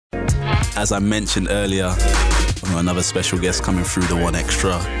As I mentioned earlier, I've got another special guest coming through the One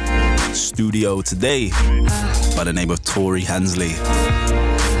Extra studio today by the name of Tori Handsley.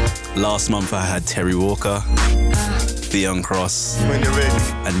 Last month I had Terry Walker, Theon Cross,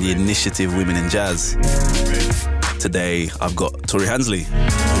 and the Initiative Women in Jazz. Today I've got Tori Handsley,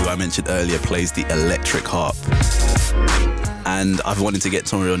 who I mentioned earlier plays the electric harp. And I've wanted to get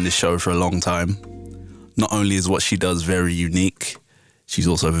Tori on this show for a long time. Not only is what she does very unique, she's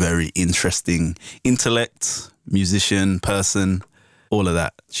also a very interesting intellect, musician, person, all of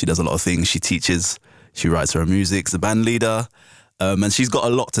that. She does a lot of things. She teaches, she writes her own music, she's a band leader, and she's got a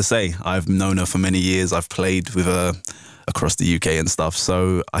lot to say. I've known her for many years. I've played with her across the UK and stuff.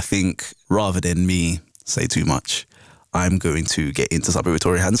 So I think rather than me say too much, I'm going to get into something with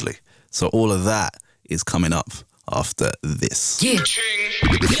Tori Handsley. So all of that is coming up after this. Yeah.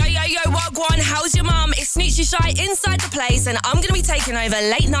 Yo, Wagwan, how's your mum? It's Snoochie Shy inside the place, and I'm going to be taking over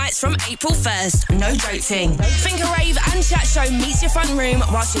late nights from April 1st. No joking. Think a rave and chat show meets your front room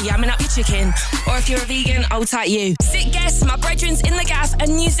whilst you're yamming up your chicken. Or if you're a vegan, I'll take you. Sick guests, my brethren's in the gaff,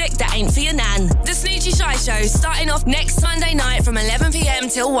 and music that ain't for your nan. The Snoochie Shy show starting off next Sunday night from 11 p.m.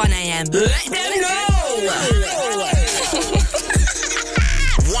 till 1 a.m. Let them know!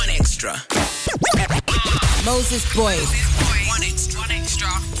 One Extra. Moses Boyd. One Extra.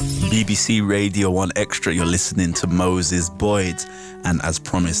 BBC Radio 1 Extra, you're listening to Moses Boyd. And as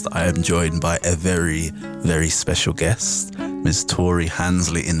promised, I am joined by a very, very special guest, Miss Tori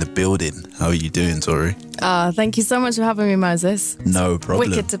Handsley in the building. How are you doing, Tori? Thank you so much for having me, Moses. No problem.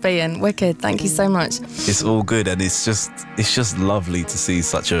 Wicked to be in. Wicked. Thank you so much. It's all good, and it's just lovely to see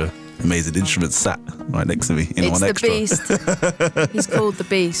such a amazing instrument sat right next to me in It's One Extra. It's the Beast. He's called the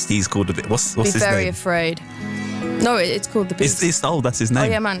Beast. He's called the Beast. What's Be his very name? afraid. No, it's called the Beast. That's his name. Oh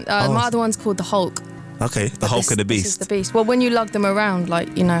yeah, man. My other one's called the Hulk. Okay, the Hulk and the This is Beast. the Beast. Well, when you lug them around,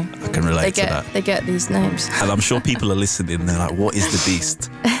 like, you know, I can relate to that. They get these names. And I'm sure people are listening, they're like, what is the Beast?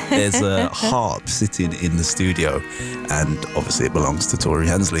 There's a harp sitting in the studio, and obviously it belongs to Tori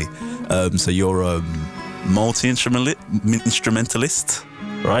Handsley. So you're a multi-instrumentalist,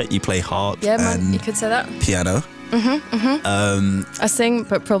 right? You play harp Yeah, man. and You could say that. piano. I sing,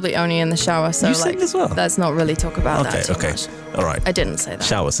 but probably only in the shower. So You sing as well? let's not really talk about that too much. All right. I didn't say that.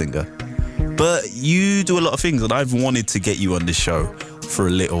 Shower singer. But you do a lot of things, and I've wanted to get you on this show for a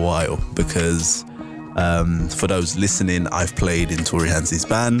little while because for those listening, I've played in Tori Handsley's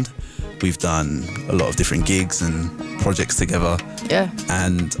band. We've done a lot of different gigs and projects together. Yeah.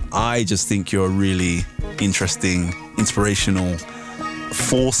 And I just think you're a really interesting, inspirational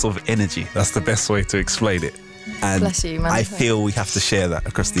force of energy. That's the best way to explain it. And Bless you, man. I feel we have to share that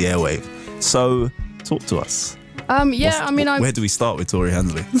across the airwave. So talk to us. Where do we start with Tori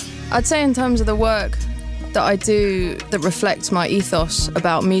Handsley? I'd say in terms of the work that I do that reflects my ethos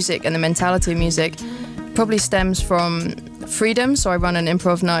about music and the mentality of music probably stems from freedom. So I run an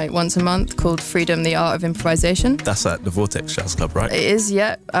improv night once a month called Freedom, the Art of Improvisation. That's at the Vortex Jazz Club, right? It is,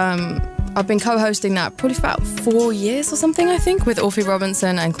 yeah. I've been co-hosting that probably for about 4 years or something, I think, with Orphy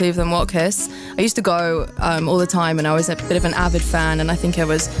Robinson and Cleveland Watkins. I used to go all the time, and I was a bit of an avid fan, and I think I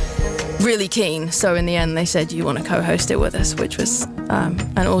was really keen. So in the end, they said, you want to co-host it with us, which was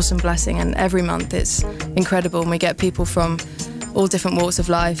an awesome blessing. And every month it's incredible, and we get people from all different walks of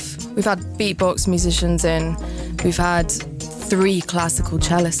life. We've had beatbox musicians in, we've had 3 classical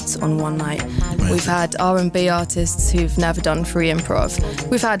cellists on one night. We've had R&B artists who've never done free improv.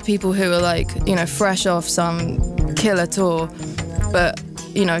 We've had people who are like, you know, fresh off some killer tour, but,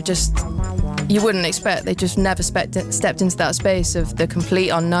 you know, just you wouldn't expect. They just never stepped into that space of the complete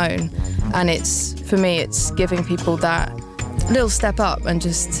unknown. And it's, for me, it's giving people that little step up and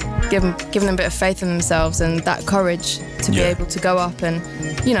just giving them a bit of faith in themselves and that courage to be able to go up and,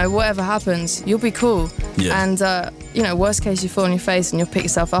 you know, whatever happens, you'll be cool. Yeah. And, you know, worst case, you fall on your face and you'll pick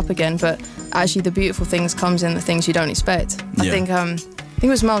yourself up again. But actually the beautiful things comes in the things you don't expect. I think it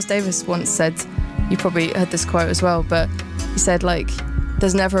was Miles Davis once said, you probably heard this quote as well, but he said, like,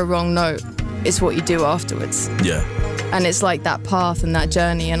 there's never a wrong note. It's what you do afterwards. Yeah. And it's like that path and that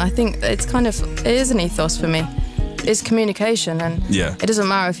journey. And I think it's it is an ethos for me. It's communication, and it doesn't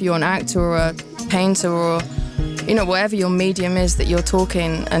matter if you're an actor or a painter or, you know, whatever your medium is that you're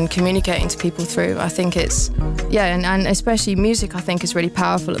talking and communicating to people through. I think it's, and especially music, I think is really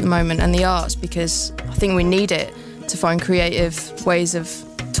powerful at the moment, and the arts, because I think we need it to find creative ways of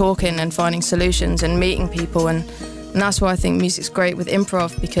talking and finding solutions and meeting people, and that's why I think music's great with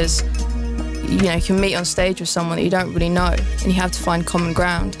improv, because, you know, you can meet on stage with someone that you don't really know, and you have to find common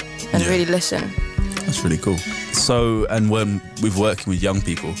ground and really listen. That's really cool. So, and when we're working with young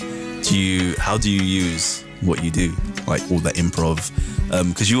people, how do you use what you do like all the improv?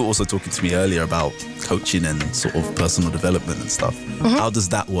 Because you were also talking to me earlier about coaching and sort of personal development and stuff. How does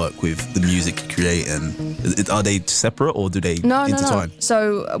that work with the music you create? And are they separate or do they intertwine? No.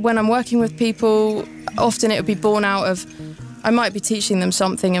 So when I'm working with people, often it would be born out of, I might be teaching them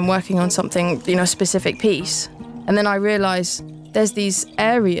something and working on something, you know, a specific piece. And then I realise there's these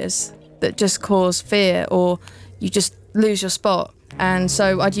areas that just cause fear or you just lose your spot. And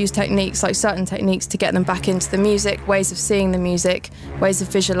so I'd use techniques, like certain techniques, to get them back into the music, ways of seeing the music, ways of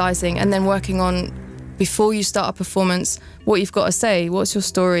visualising, and then working on, before you start a performance, what you've got to say, what's your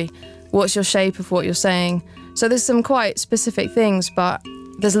story, what's your shape of what you're saying. So there's some quite specific things, but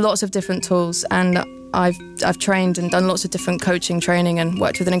there's lots of different tools, and I've trained and done lots of different coaching training and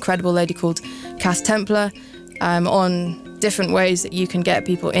worked with an incredible lady called Cass Templar on different ways that you can get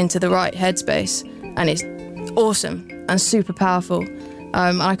people into the right headspace, and it's awesome and super powerful.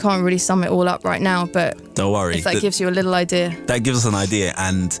 I can't really sum it all up right now, but don't worry, if that gives you a little idea. That gives us an idea,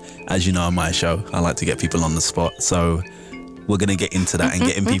 and as you know on my show, I like to get people on the spot, so we're going to get into that and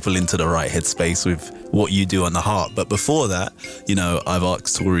getting people into the right headspace with what you do on the heart. But before that, you know, I've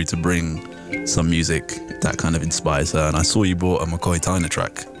asked Tori to bring some music that kind of inspires her, and I saw you brought a McCoy Tyner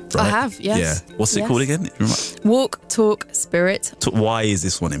track. Right? I have, yes. Yeah. What's it called again? Walk, Talk, Spirit. Why is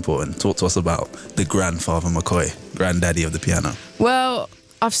this one important? Talk to us about the grandfather McCoy, granddaddy of the piano. Well,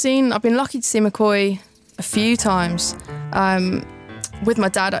 I've been lucky to see McCoy a few times with my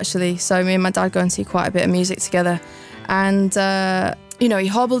dad, actually. So me and my dad go and see quite a bit of music together. And, you know, he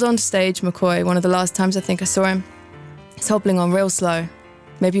hobbled on stage, McCoy, one of the last times I think I saw him. He's hobbling on real slow.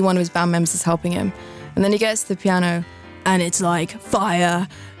 Maybe one of his band members is helping him. And then he gets to the piano and it's like fire.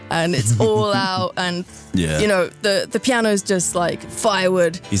 And it's all out, and you know the piano's just like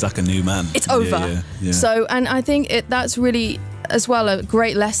firewood. He's like a new man. It's over. Yeah. So, and I think that's really as well a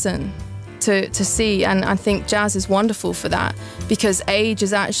great lesson to see, and I think jazz is wonderful for that, because age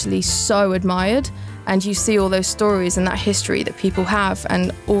is actually so admired, and you see all those stories and that history that people have,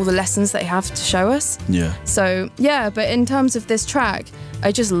 and all the lessons they have to show us. Yeah. So yeah, but in terms of this track,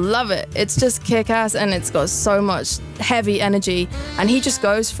 I just love it. It's just kick-ass, and it's got so much heavy energy, and he just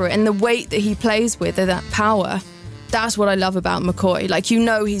goes for it. And the weight that he plays with, and that power, that's what I love about McCoy. Like, you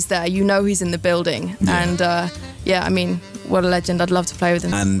know he's there, you know he's in the building. Yeah. And yeah, I mean, what a legend. I'd love to play with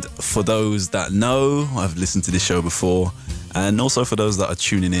him. And for those that know, I've listened to this show before, and also for those that are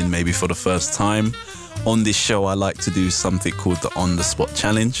tuning in maybe for the first time, on this show I like to do something called the On The Spot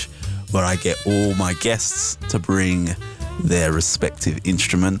Challenge, where I get all my guests to bring their respective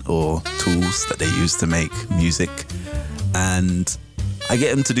instrument or tools that they use to make music, and I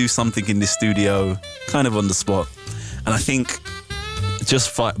get them to do something in this studio kind of on the spot. And I think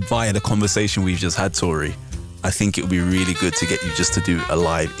just via the conversation we've just had, Tori, I think it would be really good to get you just to do a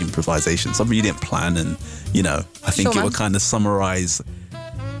live improvisation, something you didn't plan, and you know, I think it would kind of summarize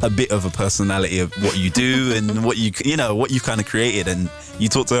a bit of a personality of what you do and what you kind of created. And you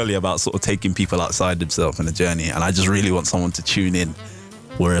talked earlier about sort of taking people outside themselves on a journey, and I just really want someone to tune in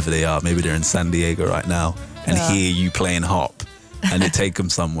wherever they are. Maybe they're in San Diego right now and hear you playing harp, and it take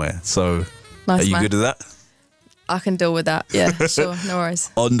them somewhere. So nice, are you man. good with that? I can deal with that. Yeah, sure, no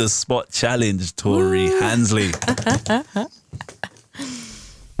worries. On the spot challenge, Tori Handsley.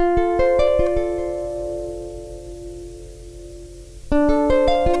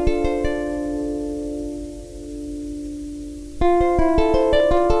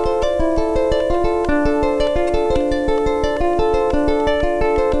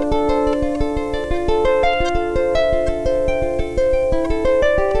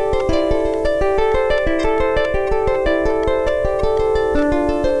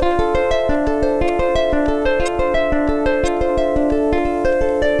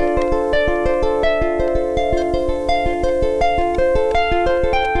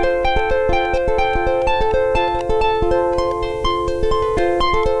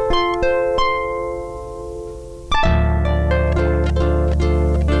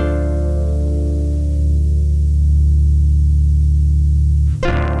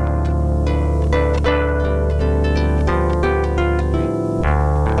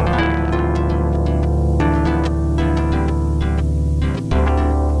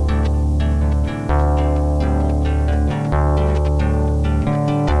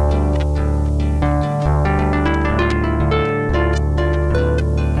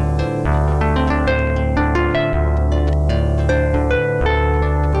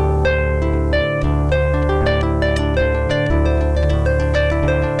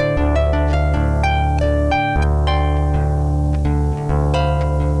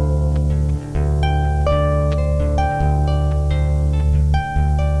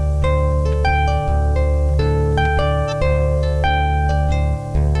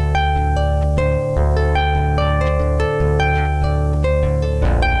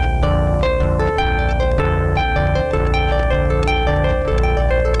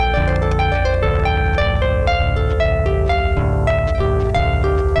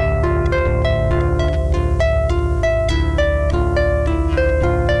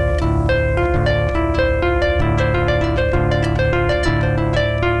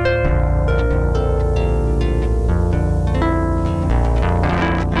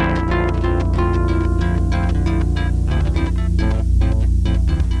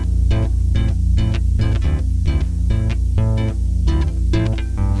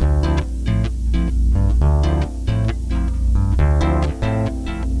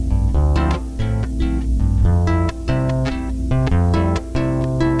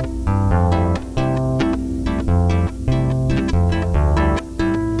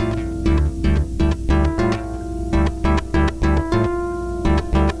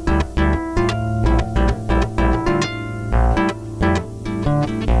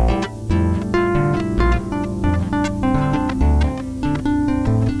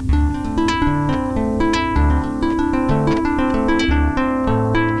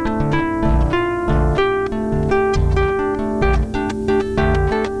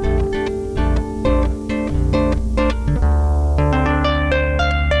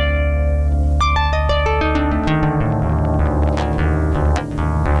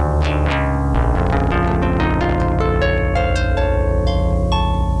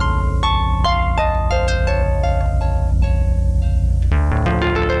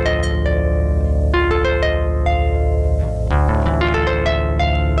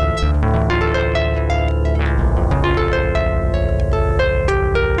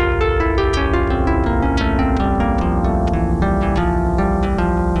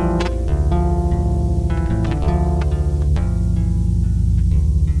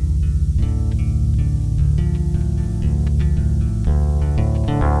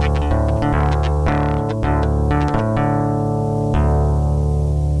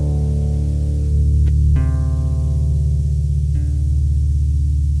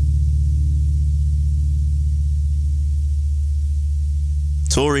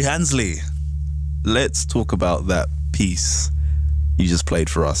 Tori Handsley, let's talk about that piece you just played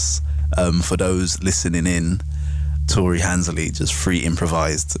for us. For those listening in, Tori Handsley just free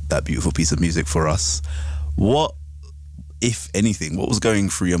improvised that beautiful piece of music for us. What, if anything, what was going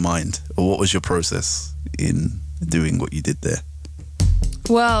through your mind, or what was your process in doing what you did there?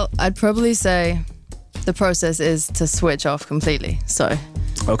 Well, I'd probably say the process is to switch off completely. So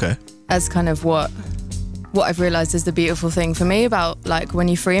Okay. that's kind of what I've realized is the beautiful thing for me about like when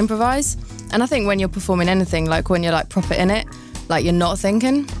you free improvise. And I think when you're performing anything, like when you're like proper in it, like you're not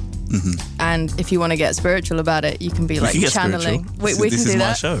thinking. And if you want to get spiritual about it, you can be like channeling. We can do that. This is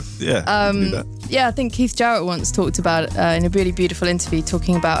my show. Yeah. we can do that. Yeah, I think Keith Jarrett once talked about it in a really beautiful interview,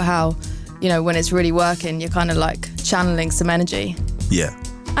 talking about how, you know, when it's really working, you're kind of like channeling some energy. Yeah.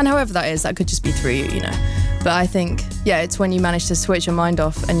 And however that is, that could just be through you, you know. But I think, yeah, it's when you manage to switch your mind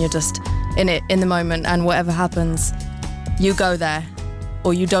off and you're just in it, in the moment, and whatever happens, you go there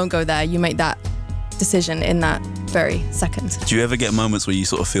or you don't go there. You make that decision in that very second. Do you ever get moments where you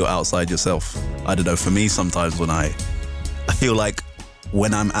sort of feel outside yourself? I don't know, for me sometimes when I feel like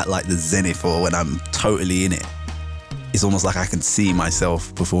when I'm at like the zenith or when I'm totally in it, it's almost like I can see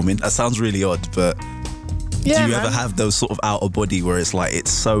myself performing. That sounds really odd, but Yeah, do you man. ever have those sort of out of body where it's like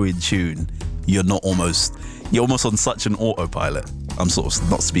it's so in tune, you're almost on such an autopilot? I'm sort of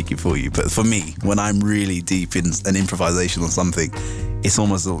not speaking for you, but for me, when I'm really deep in an improvisation on something, it's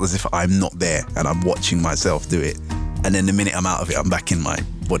almost as if I'm not there and I'm watching myself do it. And then the minute I'm out of it, I'm back in my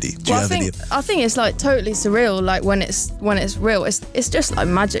body. Do you have any? I think it's like totally surreal. Like when it's real, it's just like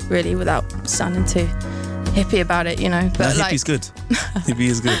magic, really, without sounding too hippie about it, you know. But No, like, hippie's good. Hippie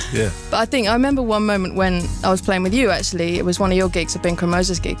is good, yeah. But I remember one moment when I was playing with you, actually. It was one of your gigs, a Binker and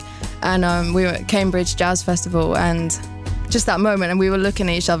Moses gig. And we were at Cambridge Jazz Festival, and just that moment, and we were looking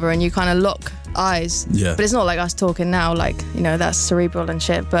at each other, and you kind of lock eyes. Yeah. But it's not like us talking now, like, you know, that's cerebral and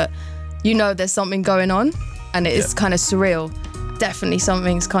shit. But you know there's something going on, and it's kind of surreal. Definitely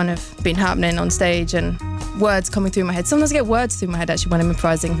something's kind of been happening on stage, and words coming through my head. Sometimes I get words through my head, actually, when I'm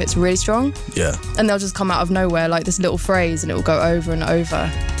improvising, if it's really strong. Yeah. And they'll just come out of nowhere, like this little phrase, and it will go over and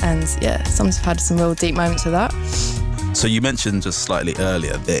over. And yeah, sometimes I've had some real deep moments with that. So you mentioned just slightly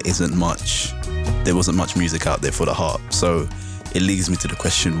earlier there wasn't much music out there for the harp. So it leads me to the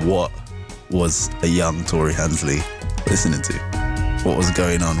question, what was a young Tori Handsley listening to? What was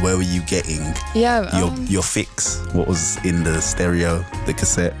going on? Where were you getting your fix? What was in the stereo, the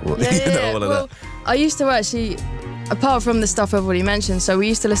cassette? All of that? I used to actually, apart from the stuff I've already mentioned, so we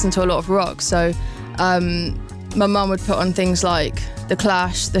used to listen to a lot of rock. So my mum would put on things like The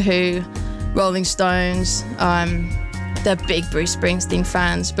Clash, The Who, Rolling Stones. They're big Bruce Springsteen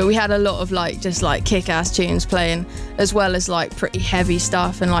fans, but we had a lot of like just like kick-ass tunes playing, as well as like pretty heavy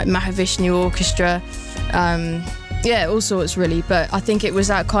stuff and like Mahavishnu Orchestra. Yeah, all sorts really. But I think it was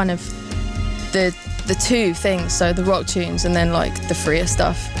that kind of the two things, so the rock tunes and then like the freer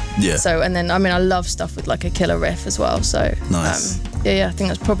stuff. Yeah. So, and then I mean I love stuff with like a killer riff as well. So nice. Yeah, I think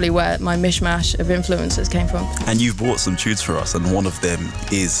that's probably where my mishmash of influences came from. And you've brought some tunes for us, and one of them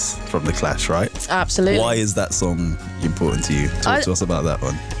is from The Clash, right? Absolutely. Why is that song important to you? Talk to us about that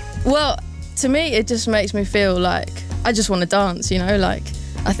one. Well, to me, it just makes me feel like I just want to dance, you know? Like,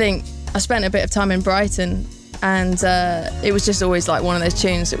 I think I spent a bit of time in Brighton, and it was just always like one of those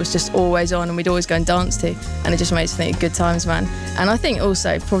tunes that was just always on and we'd always go and dance to, and it just makes me think of good times, man. And I think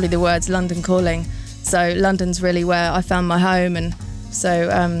also probably the words London Calling. So London's really where I found my home, and so,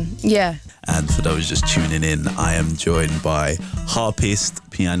 yeah. And for those just tuning in, I am joined by harpist,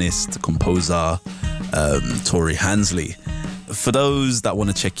 pianist, composer, Tori Handsley. For those that want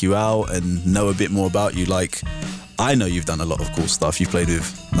to check you out and know a bit more about you, like, I know you've done a lot of cool stuff. You've played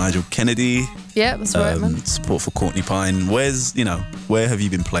with Nigel Kennedy. Yeah, that's right, man. Support for Courtney Pine. Where have you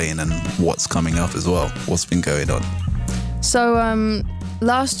been playing and what's coming up as well? What's been going on? So,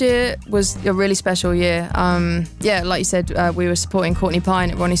 last year was a really special year. Yeah, like you said, we were supporting Courtney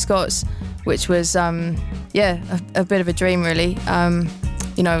Pine at Ronnie Scott's, which was, a bit of a dream, really.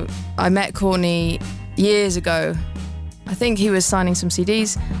 You know, I met Courtney years ago. I think he was signing some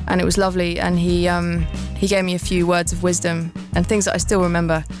CDs, and it was lovely. And he gave me a few words of wisdom and things that I still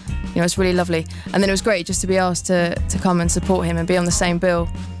remember. You know, it's really lovely. And then it was great just to be asked to come and support him and be on the same bill.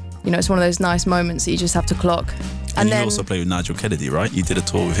 You know, it's one of those nice moments that you just have to clock. And you also played with Nigel Kennedy, right? You did a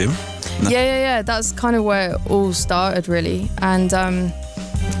tour with him? No? Yeah. That's kind of where it all started, really. And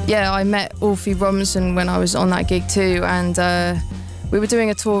I met Alfie Robinson when I was on that gig too. And we were doing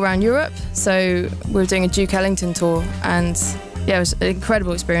a tour around Europe. So we were doing a Duke Ellington tour. And yeah, it was an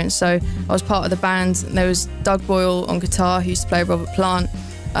incredible experience. So I was part of the band. There was Doug Boyle on guitar, who used to play Robert Plant,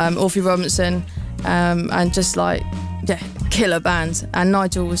 Alfie Robinson, and just like killer band. And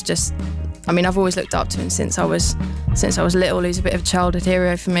Nigel was just, I mean, I've always looked up to him since I was little. He's a bit of a childhood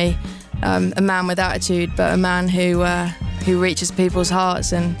hero for me. A man with attitude, but a man who reaches people's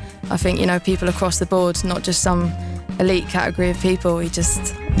hearts. And I think, you know, people across the board, not just some elite category of people. He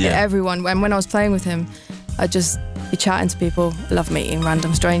just, everyone. When I was playing with him, I'd just be chatting to people. I love meeting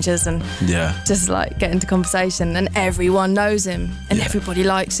random strangers and just like get into conversation. And everyone knows him and everybody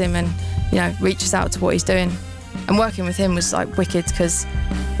likes him and, you know, reaches out to what he's doing. And working with him was like wicked because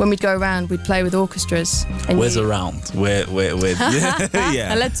when we'd go around, we'd play with orchestras. And Where's around? Where?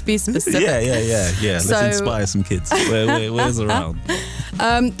 Yeah. Let's be specific. Yeah. So, let's inspire some kids. Where's around?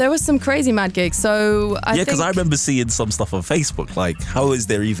 There was some crazy mad gigs. So because I remember seeing some stuff on Facebook. Like, how is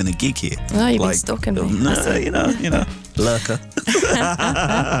there even a gig here? Oh, you've been stalking me. No, you know, lurker.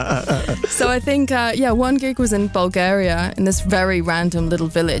 So I think, one gig was in Bulgaria, in this very random little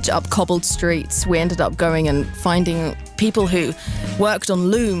village up cobbled streets. We ended up going and finding people who worked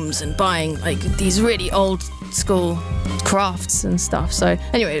on looms and buying like these really old school crafts and stuff. So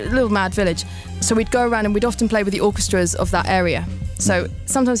anyway, a little mad village. So we'd go around and we'd often play with the orchestras of that area. So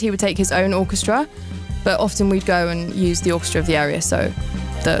sometimes he would take his own orchestra, but often we'd go and use the orchestra of the area. So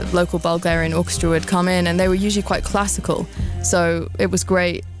the local Bulgarian orchestra would come in and they were usually quite classical. So it was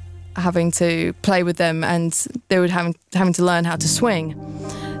great having to play with them and they would having to learn how to swing.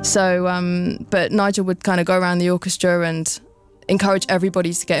 So, but Nigel would kind of go around the orchestra and encourage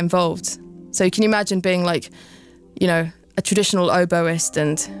everybody to get involved. So you can imagine being like, you know, a traditional oboist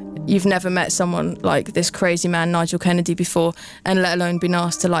and you've never met someone like this crazy man, Nigel Kennedy, before, and let alone been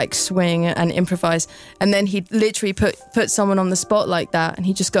asked to like swing and improvise. And then he'd literally put someone on the spot like that and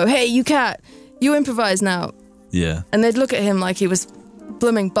he'd just go, "Hey, you cat, you improvise now." Yeah. And they'd look at him like he was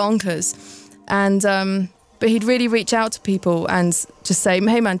blooming bonkers. And, but he'd really reach out to people and just say,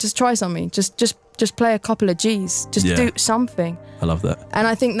 "Hey man, just try something. Just play a couple of G's. Just do something." I love that. And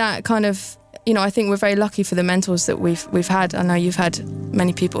I think that kind of, you know, I think we're very lucky for the mentors that we've had. I know you've had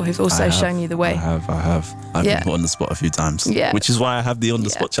many people who've also shown you the way. I have. I've been put on the spot a few times. Yeah. Which is why I have the on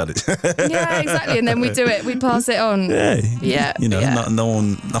the spot challenge. Yeah, exactly. And then we do it. We pass it on. Yeah. You know,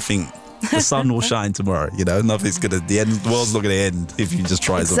 nothing. The sun will shine tomorrow. You know, nothing's gonna. The world's not gonna end if you just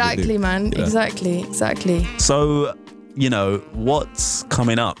try something. Exactly, man. Yeah. Exactly. So, you know, what's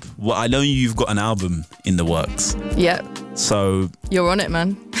coming up? Well, I know you've got an album in the works. Yeah. So you're on it,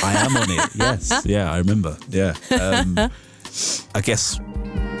 man. I am on it. Yes. Yeah, I remember. Yeah. I guess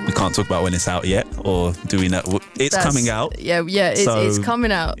we can't talk about when it's out yet, or do we know? It's coming out. Yeah. It's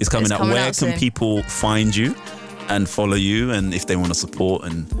coming out. It's coming out. Where can people find you and follow you, and if they want to support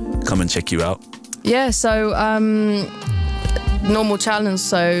and come and check you out? Yeah. So normal channels.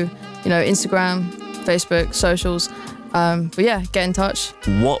 So you know, Instagram, Facebook, socials. But yeah, get in touch.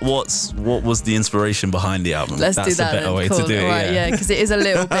 What was the inspiration behind the album? That's do that. A better way to do it. Right, yeah, because it is a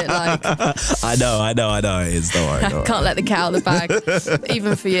little bit like. I know it is. Don't worry. Can't let the cat out of the bag,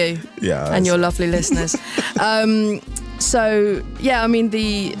 even for you. Yeah. And your lovely listeners. So yeah, I mean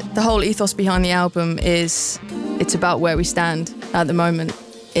the whole ethos behind the album is it's about where we stand at the moment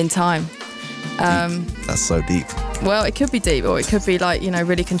in time. That's so deep. Well, it could be deep, or it could be like, you know,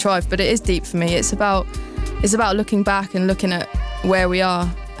 really contrived, but it is deep for me. It's about looking back and looking at where we are.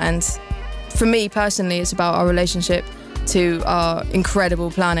 And for me personally, it's about our relationship to our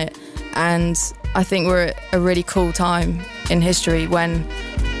incredible planet. And I think we're at a really cool time in history when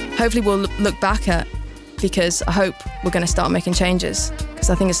hopefully we'll look back at, because I hope we're going to start making changes.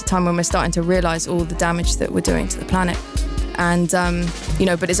 Because I think it's a time when we're starting to realise all the damage that we're doing to the planet. And, you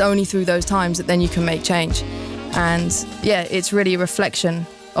know, but it's only through those times that then you can make change. And yeah, it's really a reflection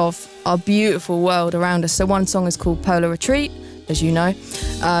of our beautiful world around us. So one song is called Polar Retreat, as you know,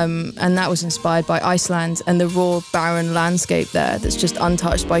 and that was inspired by Iceland and the raw, barren landscape there that's just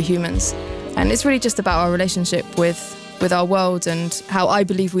untouched by humans. And it's really just about our relationship with our world and how I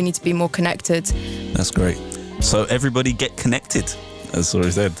believe we need to be more connected. That's great. So everybody get connected, as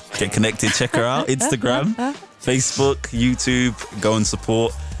Tori said. Get connected, check her out, Instagram, Facebook, YouTube, go and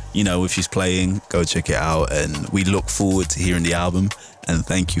support. You know, if she's playing, go check it out. And we look forward to hearing the album. And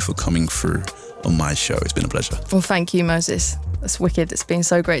thank you for coming through on my show. It's been a pleasure. Well, thank you, Moses. That's wicked. It's been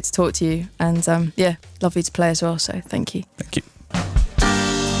so great to talk to you. And yeah, lovely to play as well. So thank you. Thank you.